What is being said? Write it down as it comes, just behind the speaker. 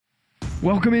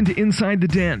Welcome into Inside the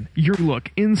Den, your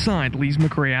look inside Lees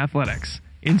McRae Athletics.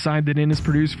 Inside the Den is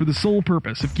produced for the sole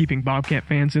purpose of keeping Bobcat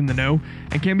fans in the know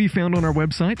and can be found on our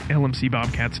website,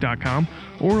 lmcbobcats.com,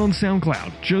 or on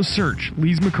SoundCloud. Just search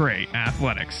Lees McRae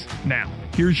Athletics. Now,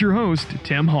 here's your host,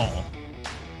 Tim Hall.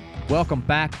 Welcome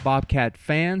back, Bobcat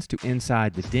fans, to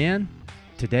Inside the Den.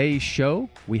 Today's show,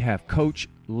 we have Coach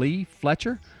Lee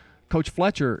Fletcher. Coach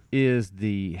Fletcher is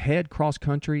the head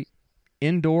cross-country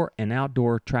indoor and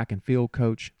outdoor track and field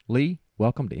coach. Lee,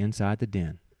 welcome to Inside the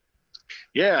Den.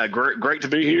 Yeah, great to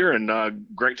be here, and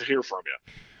great to hear from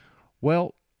you.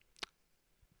 Well,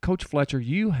 Coach Fletcher,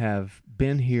 you have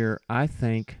been here, I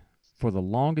think, for the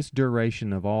longest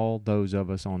duration of all those of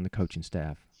us on the coaching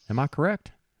staff. Am I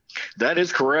correct? That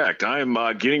is correct. I am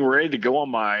getting ready to go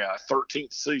on my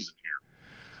 13th season here.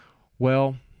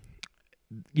 Well,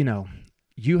 you know,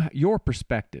 your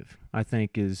perspective, I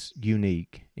think, is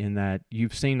unique in that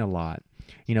you've seen a lot.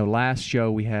 You know, last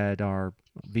show we had our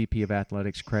VP of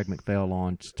Athletics, Craig McPhail,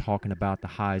 on talking about the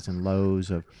highs and lows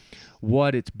of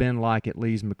what it's been like at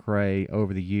Lees McRae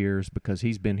over the years, because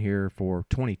he's been here for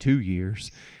 22 years.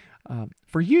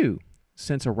 For you,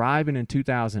 since arriving in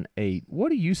 2008, what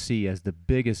do you see as the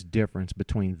biggest difference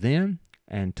between then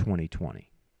and 2020?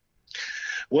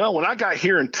 Well, when I got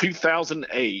here in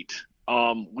 2008,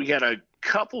 we had a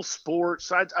couple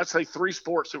sports, I'd say three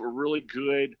sports that were really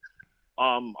good.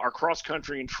 Our cross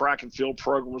country and track and field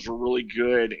programs were really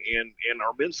good, and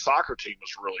our men's soccer team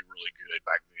was really, really good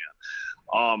back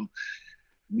then.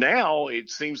 Now it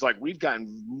seems like we've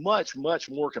gotten much, much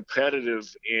more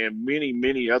competitive in many,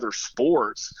 many other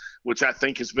sports, which I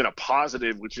think has been a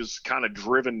positive, which has kind of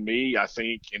driven me, I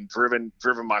think, and driven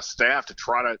my staff to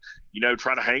try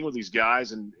to hang with these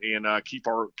guys and keep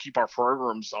our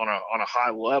programs on a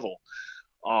high level.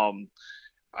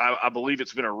 I believe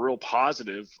it's been a real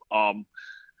positive.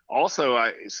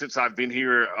 Also, since I've been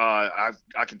here, I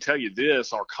can tell you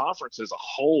this: our conference as a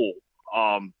whole,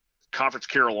 Conference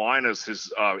Carolinas has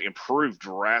improved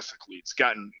drastically. It's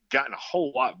gotten a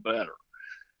whole lot better.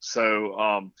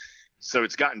 So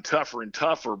it's gotten tougher and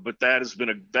tougher, but that's been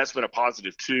a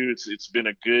positive too. It's been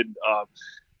a good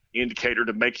indicator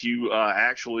to make you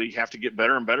actually have to get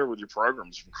better and better with your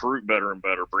programs, recruit better and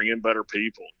better, bring in better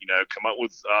people. You know,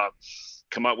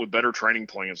 come up with better training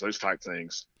plans, those type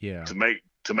things. Yeah.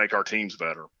 To make our teams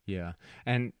better. Yeah,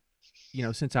 and you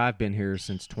know, since I've been here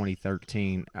since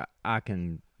 2013, I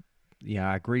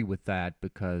agree with that,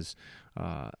 because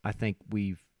I think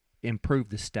we've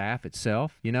improved the staff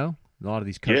itself. You know, a lot of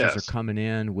these coaches Yes. are coming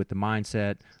in with the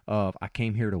mindset of, I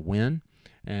came here to win,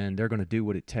 and they're going to do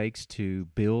what it takes to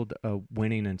build a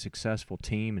winning and successful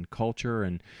team and culture.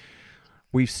 And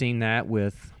we've seen that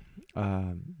with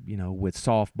with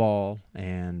softball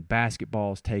and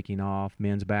basketball's taking off,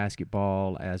 men's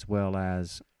basketball, as well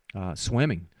as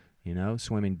swimming. You know,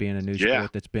 swimming being a new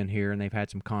sport that's been here, and they've had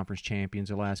some conference champions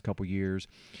the last couple of years.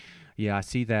 Yeah, I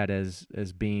see that as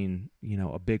being, you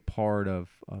know, a big part of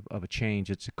a change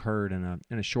that's occurred in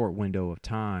a short window of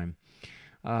time.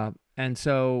 And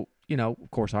so, you know, of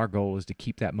course, our goal is to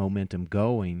keep that momentum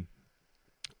going.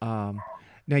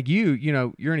 Now,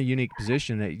 you're in a unique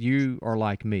position that you are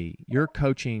like me. You're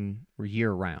coaching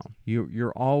year-round.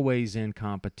 You're always in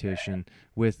competition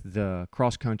with the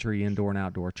cross-country, indoor and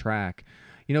outdoor track.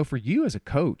 You know, for you as a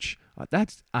coach,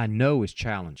 I know is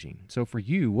challenging. So for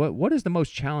you, what is the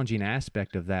most challenging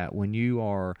aspect of that when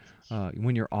you're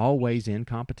always in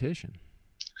competition?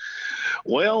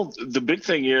 Well, the big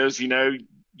thing is, you know,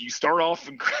 you start off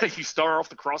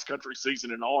the cross-country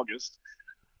season in August.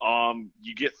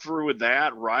 You get through with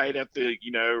that right at the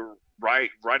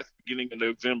beginning of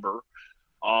November.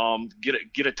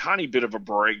 Get a tiny bit of a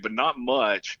break, but not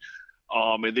much.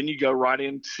 And then you go right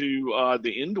into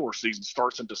the indoor season.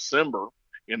 Starts in December,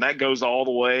 and that goes all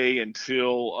the way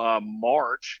until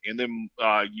March. And then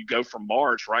you go from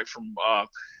March right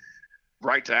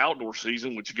to outdoor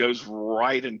season, which goes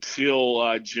right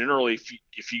until generally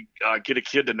if you get a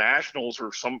kid to nationals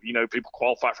or some, you know, people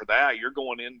qualify for that, you're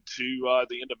going into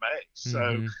the end of May.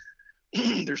 So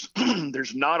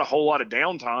there's not a whole lot of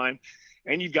downtime,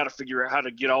 and you've got to figure out how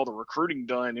to get all the recruiting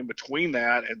done in between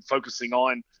that and focusing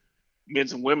on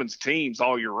men's and women's teams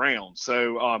all year round.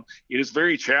 So it is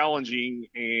very challenging,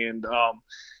 and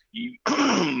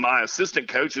my assistant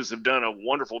coaches have done a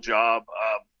wonderful job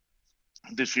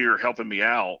this year helping me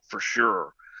out for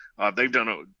sure. They've done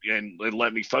it and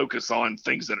let me focus on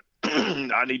things that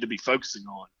I need to be focusing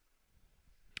on.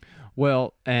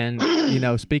 Well, and you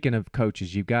know, speaking of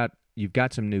coaches, you've got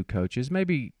some new coaches.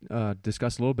 Maybe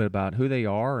discuss a little bit about who they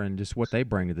are and just what they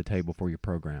bring to the table for your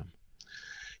program.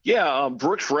 Yeah,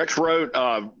 Brooks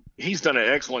Rexroth he's done an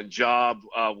excellent job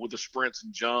with the sprints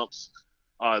and jumps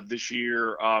this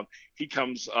year. He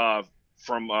comes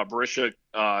from Berisha,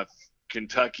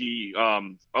 Kentucky,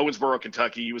 Owensboro,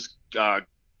 Kentucky. He was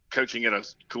coaching at a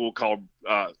school called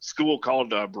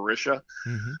Berisha.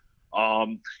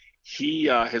 Mm-hmm. He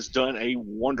has done a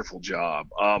wonderful job,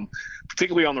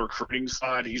 particularly on the recruiting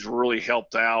side. He's really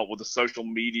helped out with the social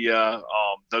media,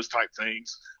 those type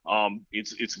things.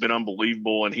 It's been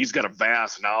unbelievable, and he's got a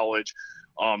vast knowledge.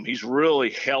 He's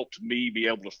really helped me be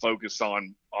able to focus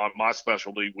on my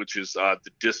specialty, which is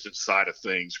the distance side of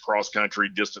things, cross country,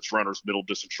 distance runners, middle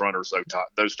distance runners,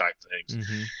 those type things.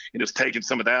 Mm-hmm. And it's taken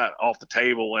some of that off the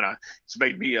table, and it's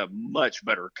made me a much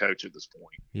better coach at this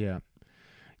point. Yeah.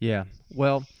 Yeah.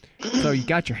 Well, so you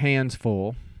got your hands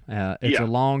full. It's a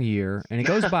long year, and it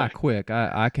goes by quick.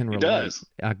 I can relate. It does.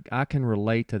 I can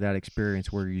relate to that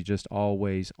experience where you're just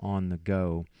always on the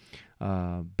go.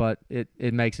 But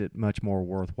it makes it much more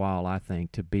worthwhile, I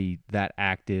think, to be that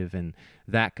active and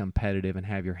that competitive and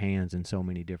have your hands in so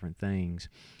many different things.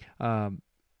 We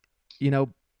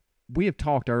have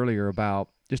talked earlier about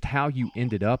just how you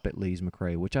ended up at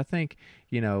Lees-McRae, which I think,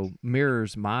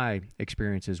 mirrors my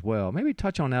experience as well. Maybe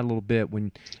touch on that a little bit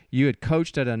when you had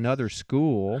coached at another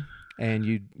school and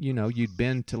you'd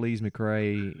been to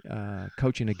Lees-McRae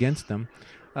coaching against them.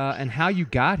 And how you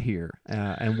got here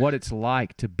and what it's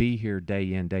like to be here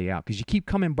day in, day out. Because you keep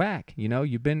coming back.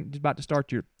 You've been about to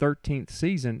start your 13th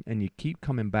season, and you keep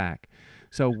coming back.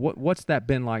 So what's that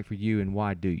been like for you, and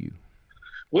why do you?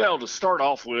 Well, to start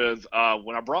off with,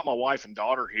 when I brought my wife and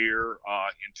daughter here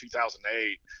in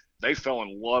 2008, they fell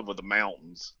in love with the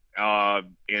mountains.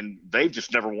 And they've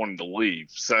just never wanted to leave.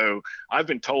 So I've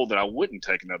been told that I wouldn't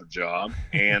take another job,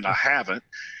 and I haven't.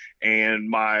 And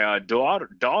my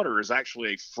daughter is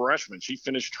actually a freshman. She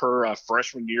finished her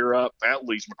freshman year up at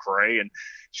Lees-McRae, and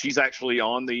she's actually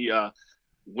on the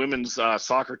women's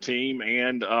soccer team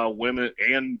and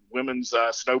women's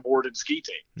snowboard and ski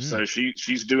team. So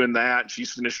she's doing that.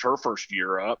 She's finished her first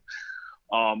year up.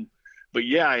 But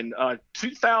yeah, in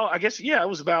 2000, I guess, it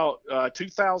was about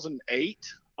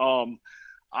 2008.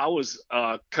 I was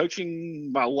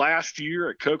coaching my last year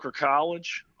at Coker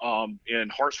College in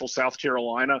Hartsville, South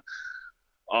Carolina.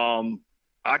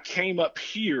 I came up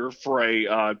here for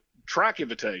a track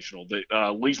invitational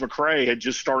that Lees-McRae had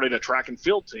just started a track and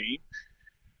field team.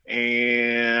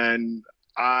 And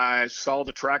I saw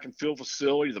the track and field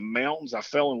facility, the mountains. I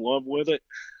fell in love with it.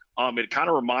 It kind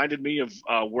of reminded me of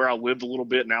where I lived a little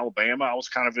bit in Alabama. I was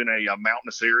kind of in a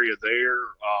mountainous area there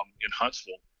in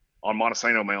Huntsville on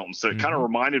Montesano Mountain. So it kind of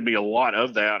reminded me a lot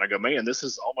of that. And I go, man, this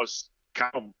is almost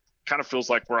kind of feels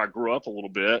like where I grew up a little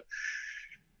bit.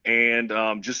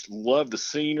 And just love the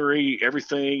scenery,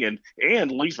 everything. And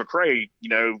Lees-McRae,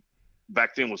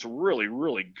 back then was really,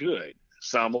 really good.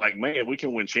 So I'm like, man, we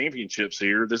can win championships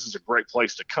here. This is a great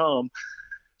place to come.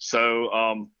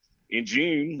 So in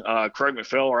June, Craig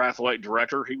McPhail, our athletic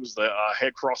director, he was the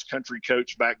head cross country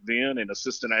coach back then and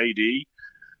assistant AD,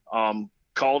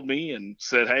 called me and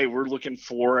said, hey, we're looking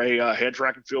for a head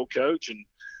track and field coach. And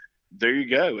there you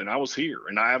go. And I was here,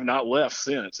 and I have not left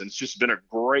since. And it's just been a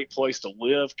great place to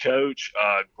live, coach,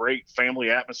 great family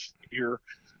atmosphere.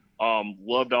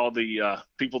 Loved all the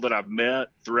people that I've met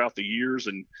throughout the years,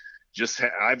 and just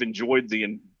I've enjoyed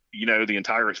the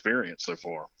entire experience so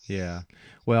far. Yeah.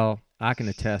 Well, I can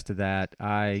attest to that.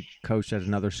 I coached at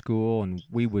another school, and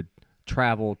we would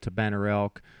travel to Banner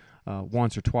Elk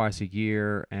once or twice a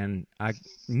year, and I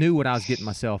knew what I was getting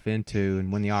myself into. And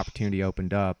when the opportunity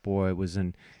opened up, boy,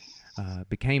 it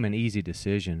became an easy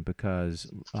decision,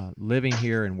 because living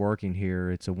here and working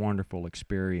here, it's a wonderful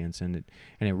experience, and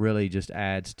it really just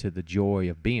adds to the joy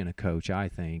of being a coach, I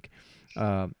think.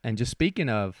 And just speaking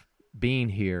of being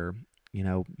here,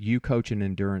 you coach an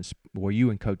endurance, or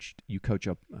you coach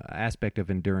a aspect of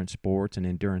endurance sports and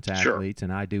endurance athletes, sure.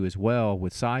 And I do as well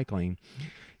with cycling.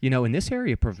 And this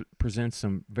area presents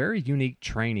some very unique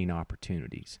training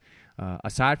opportunities.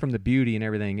 Aside from the beauty and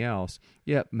everything else,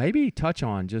 maybe touch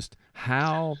on just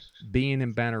how being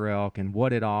in Banner Elk and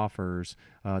what it offers,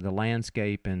 the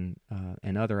landscape and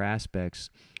other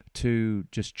aspects to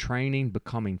just training,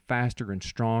 becoming faster and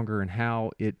stronger, and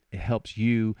how it helps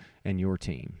you and your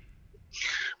team.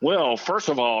 Well, first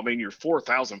of all, I mean, you're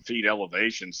 4,000 feet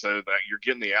elevation, so that you're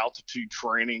getting the altitude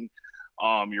training.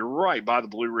 You're right by the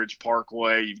Blue Ridge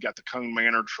Parkway. You've got the Cone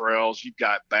Manor trails. You've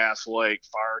got Bass Lake,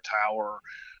 Fire Tower.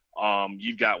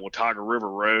 You've got Watauga River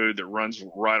Road that runs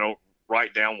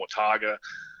right down Watauga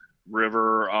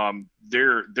River.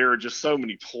 There are just so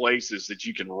many places that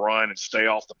you can run and stay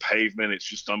off the pavement. It's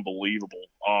just unbelievable.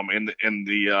 And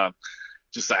the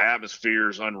just the atmosphere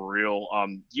is unreal.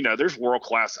 There's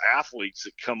world-class athletes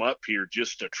that come up here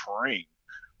just to train.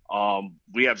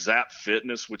 We have Zap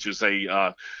Fitness, which is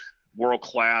a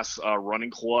world-class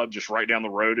running club just right down the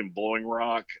road in Blowing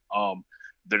Rock,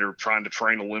 that are trying to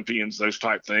train Olympians, those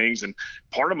type things. And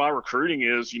part of my recruiting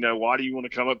is, why do you want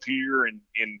to come up here and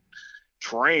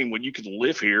train when you can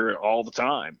live here all the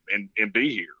time and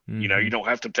be here? Mm-hmm. You don't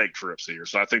have to take trips here.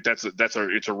 So I think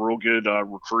it's a real good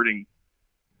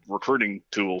recruiting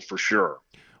tool for sure.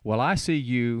 Well, I see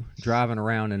you driving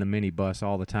around in a minibus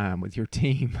all the time with your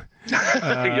team,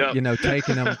 Yep.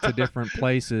 taking them to different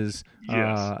places,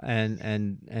 Yes.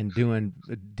 and doing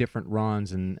different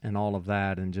runs and all of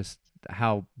that, and just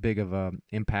how big of a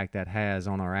impact that has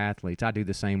on our athletes. I do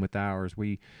the same with ours.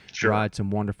 We Sure. ride some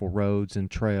wonderful roads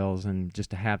and trails, and just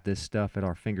to have this stuff at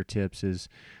our fingertips is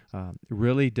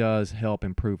really does help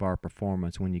improve our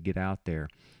performance when you get out there.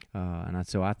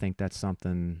 So I think that's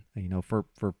something, for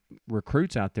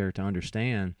recruits out there to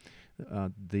understand,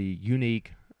 the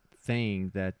unique thing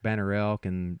that Banner Elk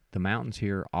and the mountains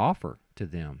here offer to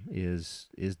them is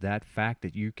that fact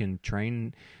that you can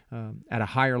train at a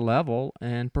higher level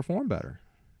and perform better.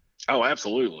 Oh,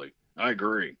 absolutely. I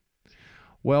agree.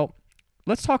 Well,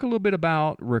 let's talk a little bit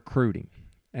about recruiting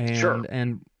Sure.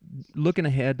 and looking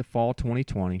ahead to fall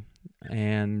 2020.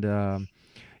 And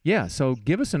so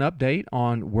give us an update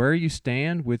on where you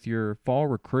stand with your fall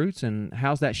recruits and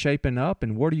how's that shaping up,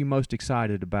 and what are you most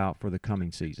excited about for the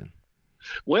coming season?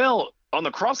 Well, on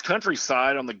the cross country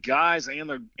side, on the guys and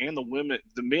the women,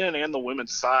 the men and the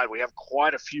women's side, we have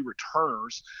quite a few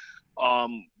returners.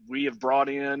 We have brought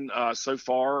in so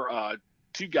far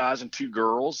 2 guys and 2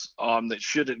 girls that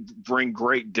should bring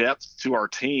great depth to our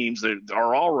teams that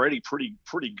are already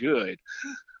pretty good.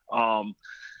 Right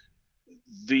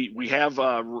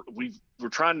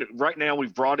now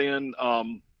we've brought in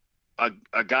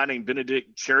a guy named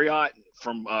Benedict Chariot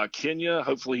from Kenya.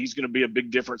 Hopefully he's going to be a big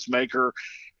difference maker.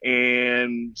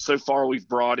 And so far we've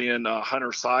brought in Hunter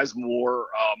Sizemore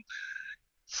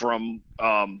from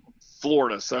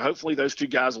Florida. So hopefully those 2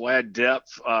 guys will add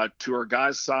depth to our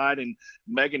guys' side. And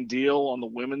Megan Deal on the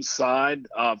women's side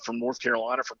from North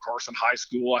Carolina, from Carson High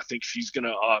School. I think she's going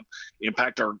to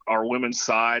impact our women's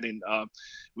side. And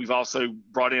we've also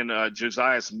brought in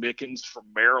Josiah Mickens from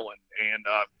Maryland, and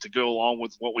to go along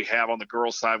with what we have on the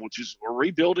girls' side, which is a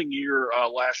rebuilding year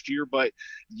last year, but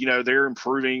they're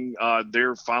improving.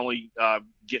 They're finally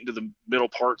getting to the middle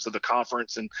parts of the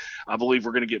conference, and I believe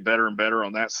we're going to get better and better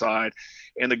on that side.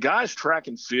 And the guys' track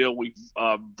and field, we've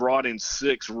brought in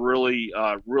 6 really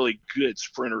good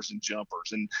sprinters and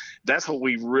jumpers, and that's what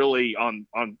we really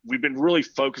we've been really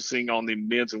focusing on the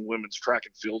men's and women's track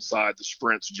and field side, the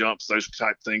sprints, jumps, those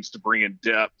type things to bring in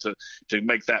depth to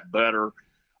make that better.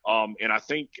 And I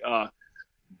think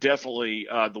definitely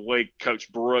the way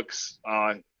Coach Brooks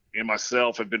and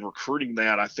myself have been recruiting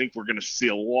that, I think we're going to see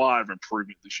a lot of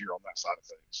improvement this year on that side of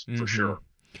things, for sure.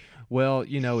 Well,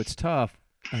 it's tough,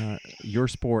 your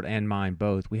sport and mine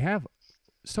both. We have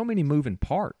so many moving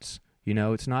parts.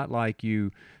 It's not like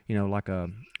like a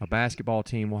basketball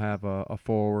team will have a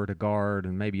forward, a guard,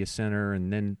 and maybe a center,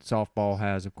 and then softball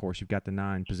has, of course, you've got the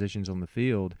 9 positions on the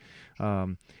field.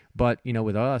 But,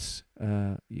 with us,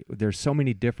 there's so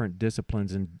many different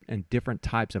disciplines and different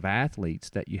types of athletes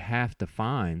that you have to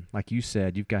find. Like you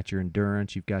said, you've got your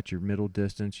endurance, you've got your middle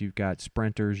distance, you've got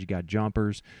sprinters, you've got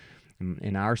jumpers.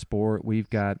 In our sport, we've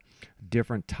got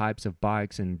different types of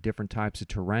bikes and different types of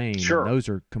terrain. Sure. And those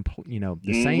are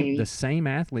the same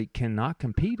athlete cannot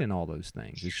compete in all those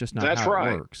things. It's just not That's how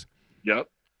right. it works. Yep.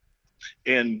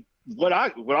 And what I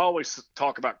always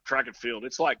talk about track and field,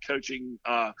 it's like coaching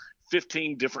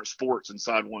 15 different sports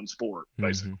inside one sport,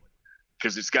 basically,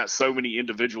 because it's got so many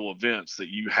individual events that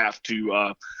you have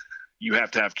to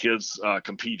have kids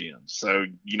compete in. So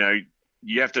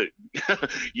you have to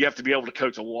be able to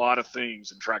coach a lot of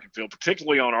things in track and field,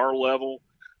 particularly on our level.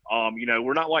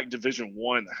 We're not like Division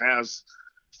I that has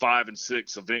 5 and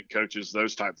 6 event coaches,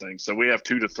 those type things. So we have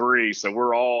 2 to 3. So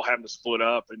we're all having to split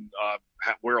up and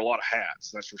wear a lot of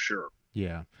hats. That's for sure.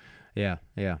 Yeah. I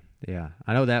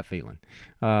know that feeling.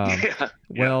 Yeah.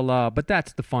 Well, but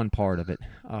that's the fun part of it.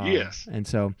 Yes. And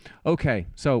so, okay.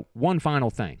 So one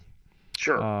final thing.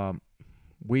 Sure.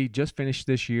 We just finished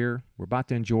this year. We're about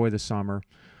to enjoy the summer.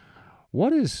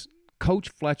 What is Coach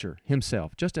Fletcher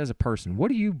himself, just as a person, what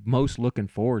are you most looking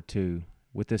forward to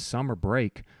with this summer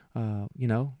break?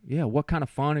 What kind of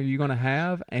fun are you going to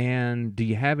have? And do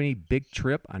you have any big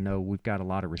trip? I know we've got a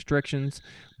lot of restrictions,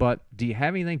 but do you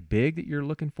have anything big that you're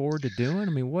looking forward to doing?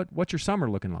 I mean, what's your summer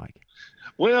looking like?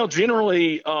 Well,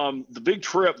 generally, the big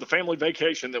trip, the family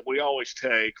vacation that we always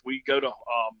take, we go to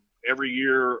every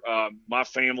year, my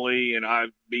family and I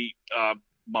meet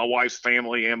my wife's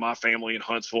family and my family in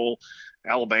Huntsville,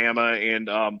 Alabama, and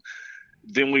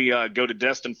then we go to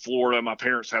Destin, Florida. My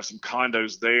parents have some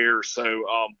condos there, so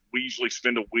we usually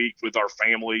spend a week with our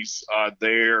families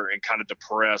there and kind of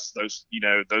depress those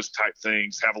type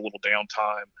things, have a little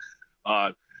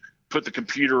downtime, put the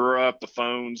computer up, the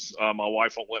phones. My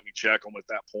wife won't let me check them at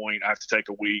that point. I have to take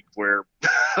a week where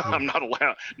I'm not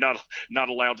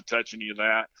allowed to touch any of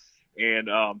that, and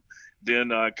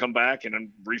then come back and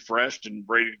I'm refreshed and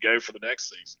ready to go for the next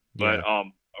season. Yeah.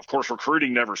 But of course,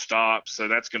 recruiting never stops, so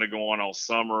that's going to go on all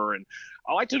summer. And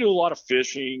I like to do a lot of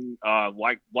fishing,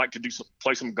 like to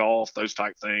play some golf, those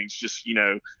type things. Just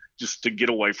to get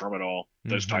away from it all,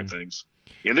 those type things.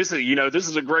 And this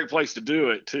is a great place to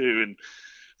do it too. And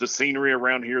the scenery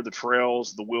around here, the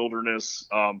trails, the wilderness.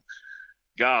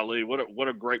 Golly, what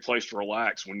a great place to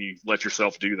relax when you let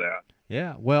yourself do that.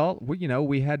 Yeah, well,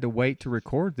 we had to wait to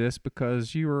record this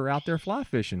because you were out there fly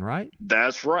fishing, right?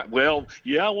 That's right. Well,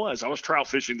 yeah, I was. I was trout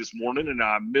fishing this morning, and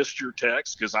I missed your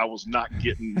text because I was not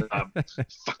getting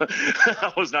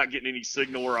I was not getting any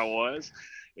signal where I was,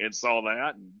 and saw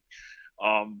that. And,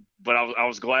 but I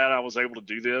was glad I was able to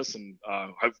do this, and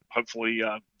hopefully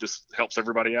this helps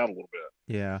everybody out a little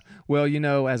bit. Yeah. Well,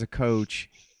 as a coach,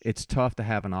 it's tough to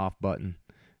have an off button,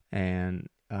 and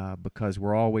because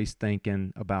we're always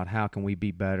thinking about how can we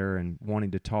be better and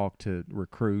wanting to talk to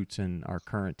recruits and our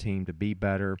current team to be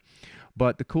better.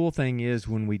 But the cool thing is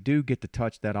when we do get to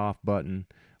touch that off button,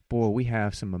 boy, we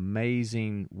have some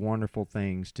amazing, wonderful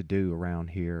things to do around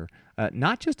here,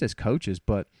 not just as coaches,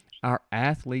 but our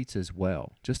athletes as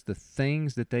well. Just the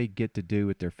things that they get to do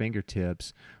at their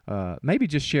fingertips. Maybe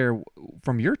just share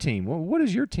from your team. What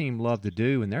does your team love to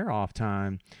do in their off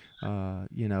time?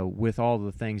 With all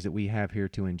the things that we have here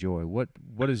to enjoy, what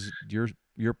does your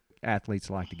athletes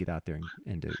like to get out there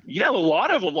and do? Yeah, a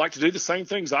lot of them like to do the same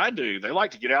things I do. They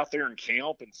like to get out there and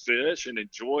camp and fish and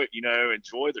enjoy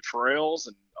the trails.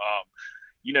 And,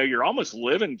 you're almost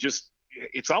living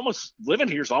living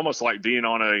here is almost like being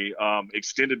on a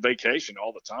extended vacation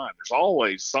all the time. There's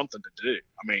always something to do.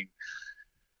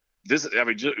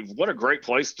 What a great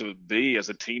place to be as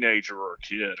a teenager or a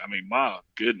kid. My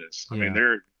goodness.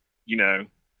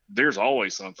 There's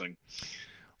always something.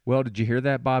 Well, did you hear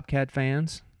that, Bobcat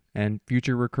fans and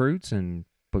future recruits and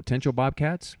potential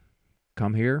Bobcats?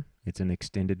 Come here. It's an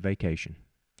extended vacation.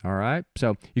 All right?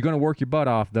 So you're going to work your butt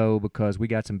off, though, because we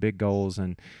got some big goals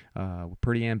and we're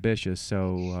pretty ambitious.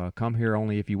 So come here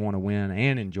only if you want to win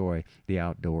and enjoy the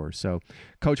outdoors. So,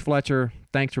 Coach Fletcher,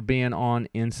 thanks for being on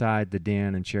Inside the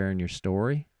Den and sharing your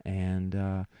story. And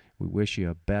we wish you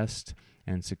a best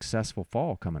and successful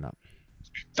fall coming up.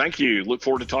 Thank you. Look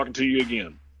forward to talking to you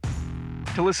again.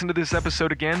 To listen to this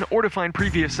episode again or to find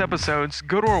previous episodes,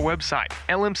 go to our website,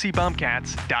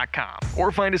 lmcbobcats.com,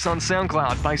 or find us on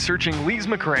SoundCloud by searching Lees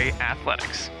McRae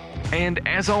Athletics. And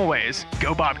as always,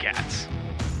 go Bobcats!